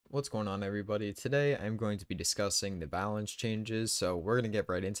What's going on, everybody? Today I'm going to be discussing the balance changes, so we're going to get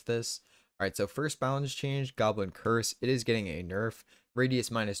right into this. Alright, so first balance change, Goblin Curse. It is getting a nerf.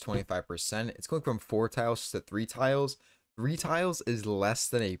 Radius minus 25%. It's going from 4 tiles to 3 tiles. 3 tiles is less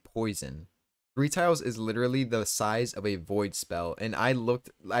than a poison. 3 tiles is literally the size of a void spell, and I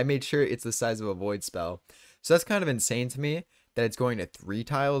made sure it's the size of a void spell. So that's kind of insane to me that it's going to 3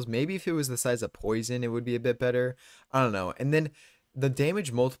 tiles. Maybe if it was the size of poison, it would be a bit better. I don't know. And then the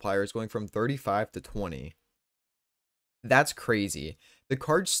damage multiplier is going from 35 to 20. That's crazy. The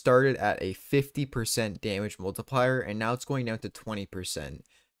card started at a 50% damage multiplier, and now it's going down to 20%.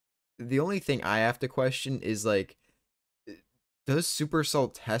 The only thing I have to question is, like, does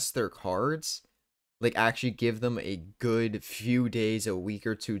Supercell test their cards? Like, actually give them a good few days, a week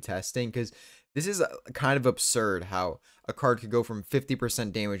or two testing? Because this is kind of absurd how a card could go from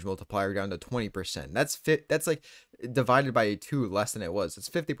 50% damage multiplier down to 20%. That's like divided by 2 less than it was. It's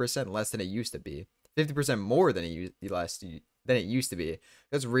 50% less than it used to be. 50% more than it used to be.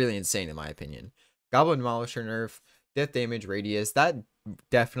 That's really insane in my opinion. Goblin Demolisher nerf, death damage radius, that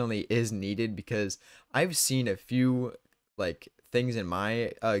definitely is needed because I've seen a few like things in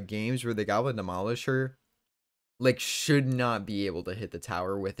my games where the Goblin Demolisher like should not be able to hit the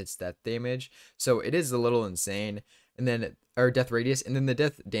tower with its death damage. So it is a little insane. And then our death radius, and then the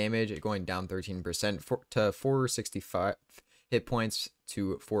death damage going down 13% to 465 hit points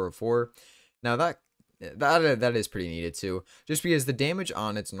to 404. Now that is pretty needed too, just because the damage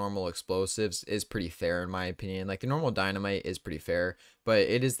on its normal explosives is pretty fair in my opinion. Like the normal dynamite is pretty fair, but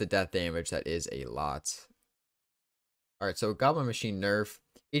it is the death damage that is a lot. All right, so Goblin Machine nerf,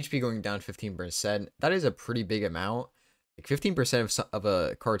 HP going down 15%. That is a pretty big amount. Like 15% of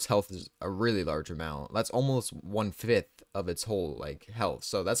a card's health is a really large amount. That's almost 1/5 of its whole like health.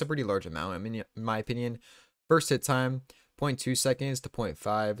 So that's a pretty large amount. I mean, in my opinion, first hit time 0.2 seconds to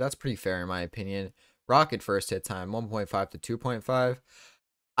 0.5. That's pretty fair in my opinion. Rocket first hit time 1.5 to 2.5.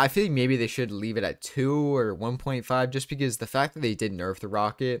 I feel like maybe they should leave it at 2 or 1.5 just because the fact that they did nerf the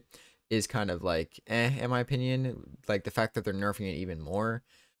rocket is kind of like in my opinion. Like the fact that they're nerfing it even more,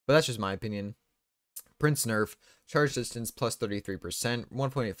 but that's just my opinion. Prince nerf, charge distance plus 33%,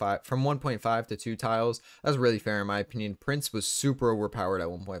 1.5 from 1.5 to 2 tiles. That's really fair in my opinion. Prince was super overpowered at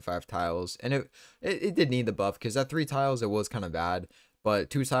 1.5 tiles, and it did need the buff because at 3 tiles it was kind of bad, but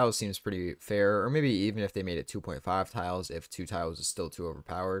 2 tiles seems pretty fair. Or maybe even if they made it 2.5 tiles, if 2 tiles is still too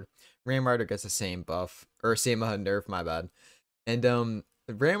overpowered. Ram Rider gets the same buff or same nerf, my bad. And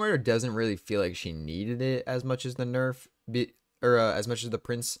Ram Rider doesn't really feel like she needed it as much as the nerf, or as much as the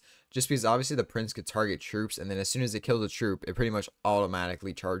Prince, just because obviously the Prince could target troops, and then as soon as it kills a troop, it pretty much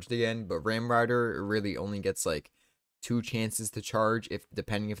automatically charged again. But Ram Rider really only gets like 2 chances to charge, if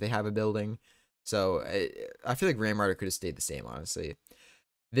depending if they have a building. So I feel like Ram Rider could have stayed the same, honestly.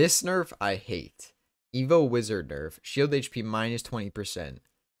 This nerf I hate. Evo Wizard nerf, shield HP minus 20%.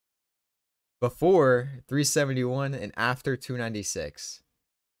 Before 371 and after 296.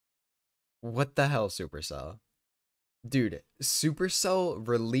 What the hell, Supercell? Dude, Supercell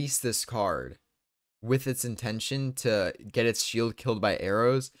released this card with its intention to get its shield killed by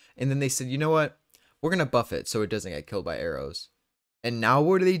arrows, and then they said, you know what? We're going to buff it so it doesn't get killed by arrows. And now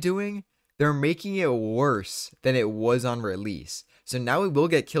what are they doing? They're making it worse than it was on release. So now it will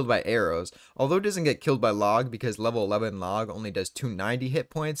get killed by arrows, although it doesn't get killed by log because level 11 log only does 290 hit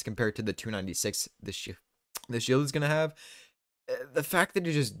points compared to the 296 the shield is going to have. The fact that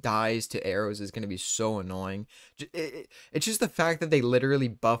it just dies to arrows is going to be so annoying. It's just the fact that they literally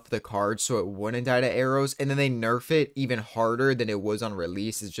buffed the card so it wouldn't die to arrows, and then they nerf it even harder than it was on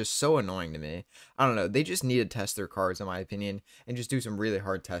release is just so annoying to me. I don't know. They just need to test their cards, in my opinion, and just do some really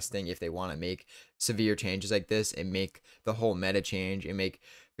hard testing if they want to make severe changes like this and make the whole meta change and make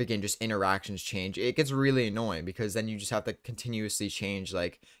freaking just interactions change. It gets really annoying because then you just have to continuously change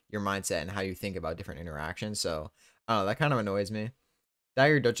like your mindset and how you think about different interactions. So I don't know, that kind of annoys me.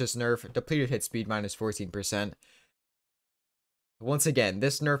 Dagger Duchess nerf, depleted hit speed minus 14%. Once again,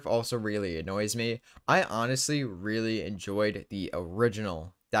 this nerf also really annoys me. I honestly really enjoyed the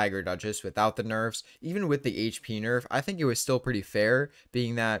original Dagger Duchess without the nerfs. Even with the HP nerf, I think it was still pretty fair,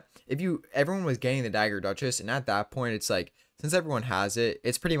 being that everyone was getting the Dagger Duchess, and at that point it's like, since everyone has it,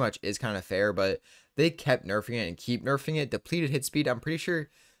 it's pretty much is kind of fair, but they kept nerfing it and keep nerfing it. Depleted hit speed, I'm pretty sure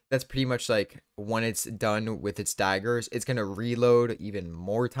that's pretty much like when it's done with its daggers, it's going to reload even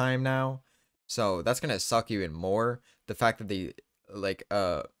more time now. So that's going to suck even more. The fact that they like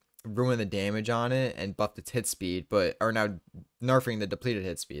ruin the damage on it and buffed its hit speed, but are now nerfing the depleted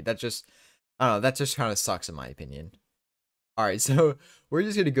hit speed. That just, I don't know, that just kind of sucks in my opinion. All right, so we're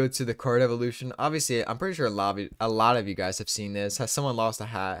just gonna go to the card evolution. Obviously, I'm pretty sure a lot of you guys have seen this. Has someone lost a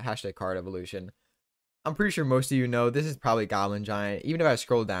hat? Hashtag card evolution. I'm pretty sure most of you know this is probably Goblin Giant. Even if I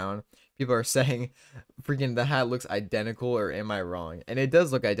scroll down, people are saying freaking the hat looks identical, or am I wrong? And it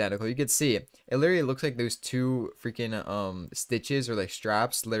does look identical. You can see it. It literally looks like those two freaking stitches or like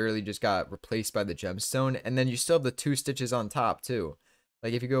straps literally just got replaced by the gemstone, and then you still have the two stitches on top too.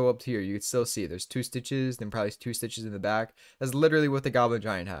 Like if you go up to here, you can still see there's two stitches, then probably two stitches in the back. That's literally what the Goblin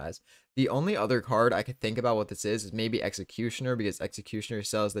Giant has. The only other card I could think about what this is maybe Executioner, because Executioner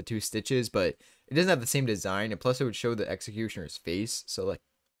sells the two stitches, but it doesn't have the same design, and plus it would show the Executioner's face, so like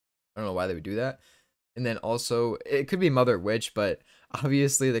I don't know why they would do that. And then also it could be Mother Witch, but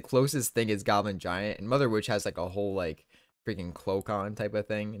obviously the closest thing is Goblin Giant, and Mother Witch has like a whole like freaking cloak on type of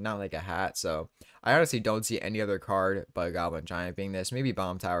thing, not like a hat. So I honestly don't see any other card but Goblin Giant being this. Maybe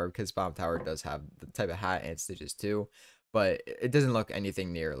Bomb Tower, because Bomb Tower does have the type of hat and stitches too, but it doesn't look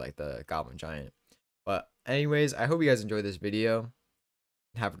anything near like the Goblin Giant. But anyways, I hope you guys enjoyed this video.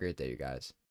 Have a great day, you guys.